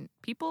online.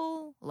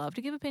 People love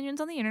to give opinions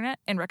on the internet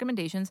and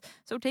recommendations,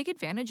 so take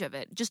advantage of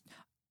it. Just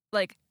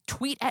like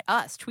tweet at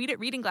us, tweet at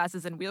Reading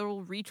Glasses, and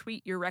we'll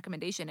retweet your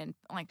recommendation. And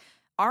like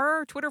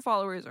our Twitter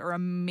followers are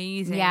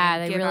amazing. Yeah,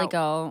 they really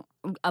go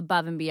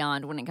above and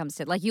beyond when it comes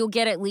to like you'll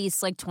get at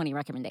least like 20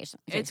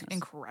 recommendations. It's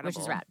incredible, which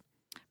is rad.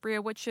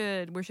 Bria, where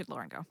should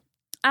Lauren go?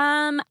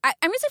 I'm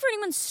gonna say for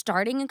anyone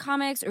starting in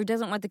comics or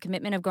doesn't want the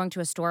commitment of going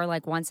to a store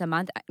like once a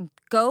month,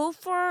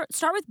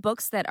 start with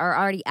books that are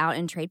already out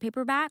in trade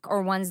paperback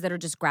or ones that are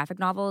just graphic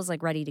novels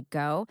like ready to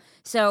go.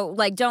 So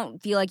like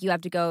don't feel like you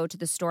have to go to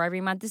the store every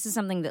month. This is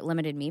something that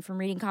limited me from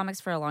reading comics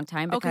for a long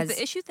time because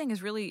the issue thing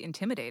is really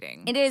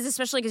intimidating. It is,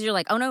 especially because you're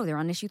like, oh no, they're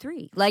on issue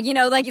 3. Like, you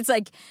know, like it's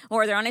like,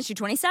 or they're on issue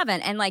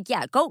 27. And like,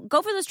 yeah, go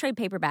for those trade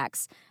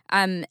paperbacks.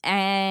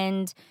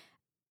 And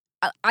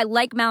I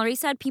like Mallory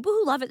said, people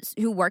who love it,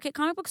 who work at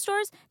comic book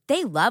stores,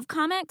 they love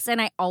comics,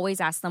 and I always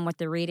ask them what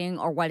they're reading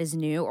or what is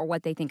new or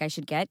what they think I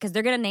should get because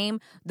they're going to name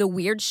the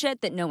weird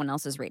shit that no one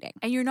else is reading.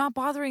 And you're not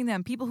bothering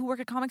them. People who work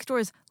at comic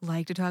stores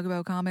like to talk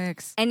about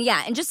comics. And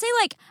yeah, and just say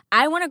like,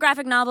 I want a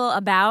graphic novel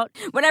about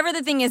whatever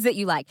the thing is that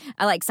you like.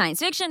 I like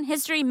science fiction,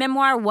 history,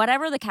 memoir,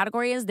 whatever the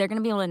category is, they're going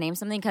to be able to name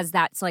something because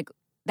that's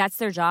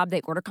their job.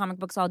 They order comic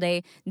books all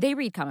day. They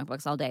read comic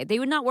books all day. They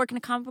would not work in a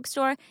comic book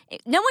store.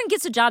 No one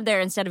gets a job there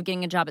instead of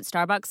getting a job at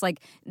Starbucks. Like,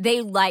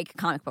 they like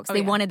comic books.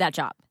 They wanted that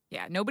job.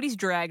 Yeah, nobody's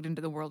dragged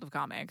into the world of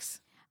comics.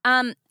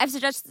 I've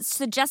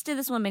suggested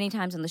this one many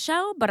times on the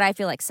show, but I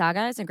feel like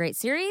Saga is a great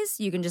series.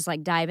 You can just,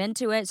 like, dive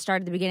into it,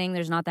 start at the beginning.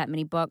 There's not that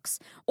many books.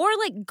 Or,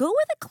 like, go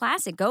with a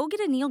classic. Go get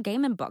a Neil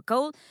Gaiman book.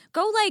 Go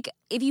like,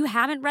 if you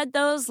haven't read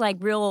those, like,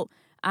 real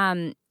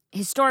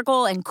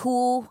historical and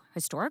cool...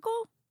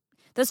 Historical?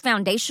 Those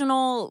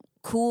foundational,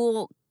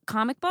 cool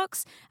comic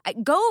books,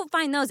 go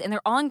find those, and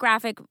they're all in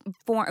graphic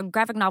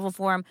novel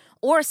form,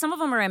 or some of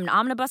them are in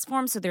omnibus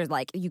form, so there's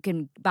like, you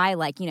can buy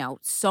like, you know,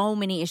 so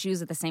many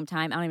issues at the same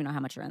time. I don't even know how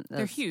much are in those.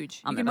 They're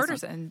huge. You can murder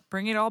and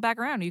bring it all back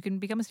around. You can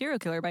become a serial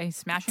killer by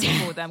smashing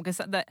people with them, because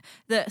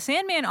the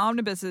Sandman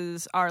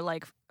omnibuses are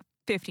like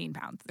 15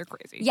 pounds. They're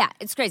crazy. Yeah,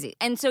 it's crazy.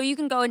 And so you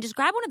can go and just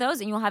grab one of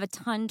those, and you'll have a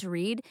ton to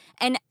read.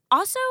 And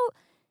also...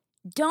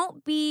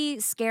 don't be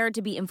scared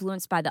to be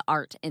influenced by the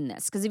art in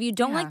this. Because if you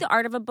don't like the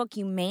art of a book,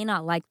 you may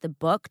not like the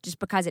book just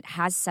because it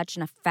has such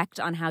an effect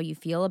on how you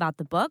feel about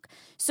the book.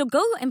 So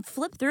go and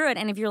flip through it.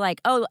 And if you're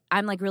like, oh,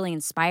 I'm like really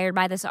inspired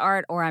by this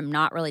art, or I'm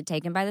not really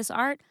taken by this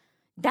art,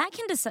 that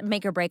can just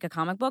make or break a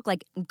comic book.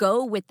 Like,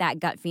 go with that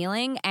gut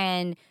feeling.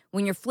 And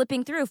when you're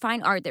flipping through,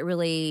 find art that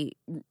really,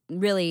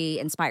 really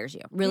inspires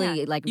you.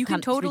 Really, like, you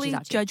can totally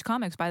judge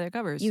comics by their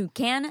covers. You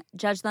can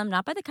judge them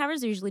not by the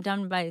covers. They're usually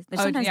done by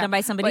done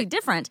by somebody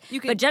different.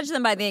 But judge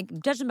them by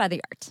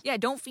the art. Yeah,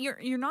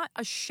 you're not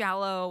a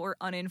shallow or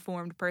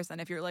uninformed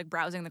person if you're like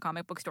browsing the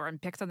comic book store and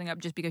pick something up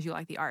just because you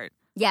like the art.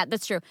 Yeah,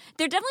 that's true.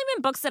 There definitely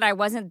been books that I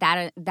wasn't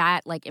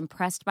that like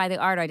impressed by the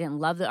art. I didn't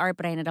love the art,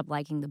 but I ended up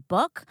liking the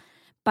book.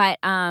 But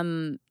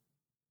I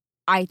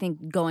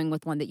think going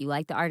with one that you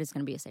like the art is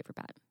going to be a safer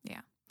bet. Yeah.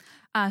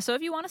 So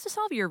if you want us to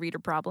solve your reader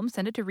problem,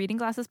 send it to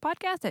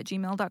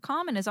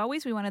readingglassespodcast@gmail.com. And as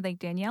always, we want to thank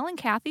Danielle and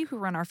Kathy, who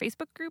run our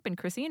Facebook group, and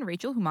Chrissy and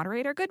Rachel, who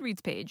moderate our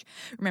Goodreads page.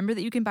 Remember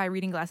that you can buy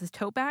Reading Glasses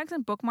tote bags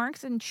and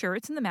bookmarks and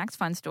shirts in the Max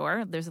Fun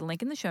store. There's a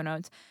link in the show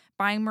notes.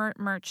 Buying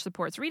merch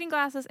supports Reading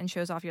Glasses and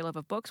shows off your love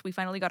of books. We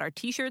finally got our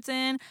T-shirts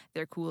in.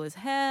 They're cool as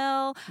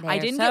hell. I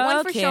didn't get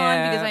one for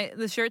Sean because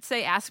the shirts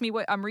say "Ask me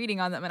what I'm reading"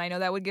 on them, and I know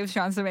that would give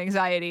Sean some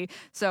anxiety.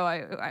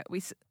 So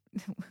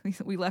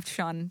we left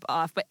Sean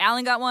off. But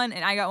Alan got one,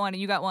 and I got one,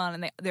 and you got one,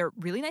 and they're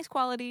really nice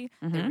quality.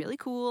 Mm-hmm. They're really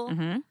cool.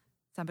 Mm-hmm.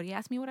 Somebody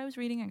asked me what I was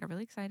reading. I got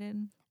really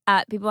excited.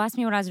 People asked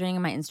me what I was reading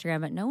on my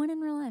Instagram, but no one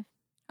in real life.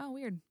 Oh,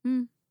 weird.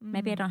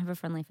 Maybe I don't have a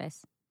friendly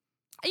face.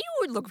 You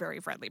would look very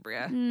friendly,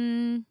 Bria.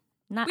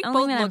 Not we only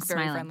both when look I'm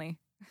very smiling.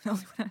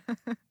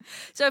 friendly.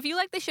 So if you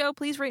like the show,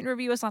 please rate and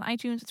review us on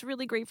iTunes. It's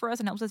really great for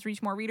us and helps us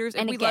reach more readers.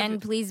 And again,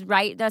 please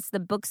write us the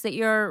books that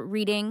you're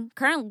reading.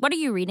 Currently, what are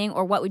you reading,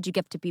 or what would you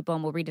gift to people,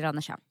 and we'll read it on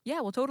the show. Yeah,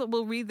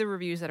 we'll read the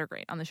reviews that are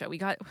great on the show. We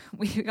got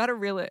a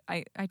really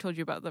I told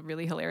you about the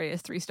really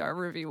hilarious 3-star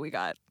review we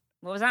got.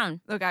 What was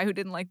on? The guy who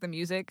didn't like the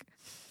music.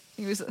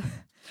 He was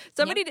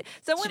someone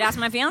should ask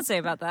my fiance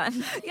about that.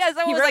 Yeah,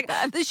 someone was like,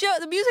 that.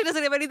 The music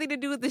doesn't have anything to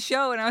do with the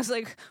show, and I was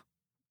like,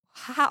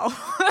 how?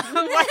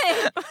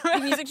 The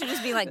music should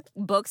just be like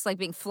books, like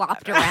being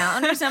flopped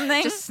around or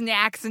something. Just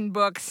snacks and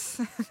books.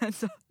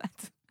 That's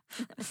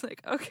it's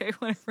like, okay,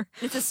 whatever.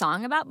 It's a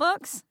song about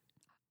books.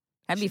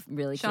 That'd be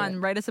really Sean,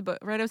 cute. write us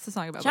a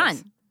song about Sean.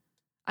 books.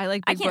 I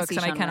like big books, and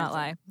I cannot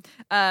lie.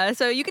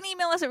 So you can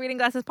email us at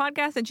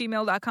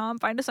readingglassespodcast@gmail.com.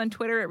 Find us on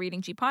Twitter at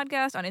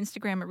readinggpodcast, on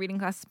Instagram at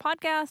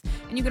readingglassespodcast,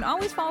 and you can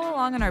always follow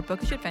along on our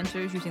bookish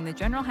adventures using the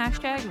general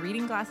hashtag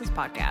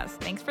readingglassespodcast.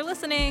 Thanks for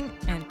listening,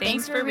 and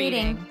thanks for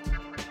reading.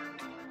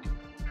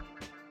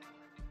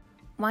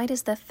 Why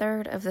does the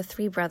third of the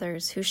 3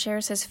 brothers who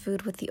shares his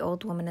food with the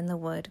old woman in the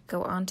wood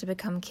go on to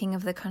become king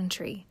of the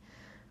country?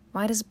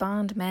 Why does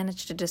Bond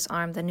manage to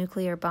disarm the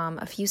nuclear bomb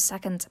a few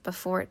seconds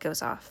before it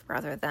goes off,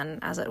 rather than,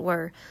 as it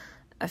were,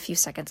 a few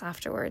seconds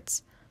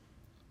afterwards?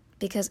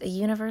 Because a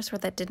universe where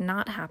that did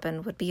not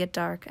happen would be a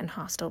dark and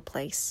hostile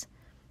place.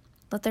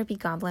 Let there be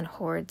goblin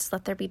hordes,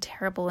 let there be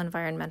terrible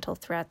environmental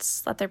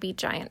threats, let there be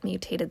giant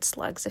mutated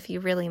slugs if you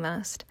really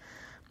must,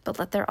 but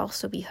let there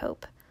also be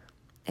hope.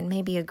 It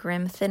may be a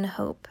grim, thin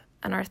hope,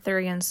 an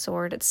Arthurian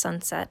sword at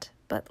sunset,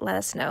 but let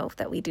us know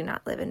that we do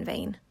not live in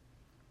vain.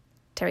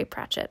 Terry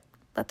Pratchett.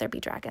 Let there be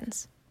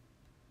dragons.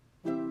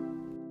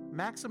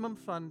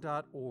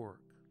 MaximumFun.org.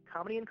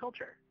 Comedy and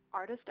culture.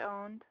 Artist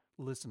owned.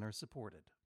 Listener supported.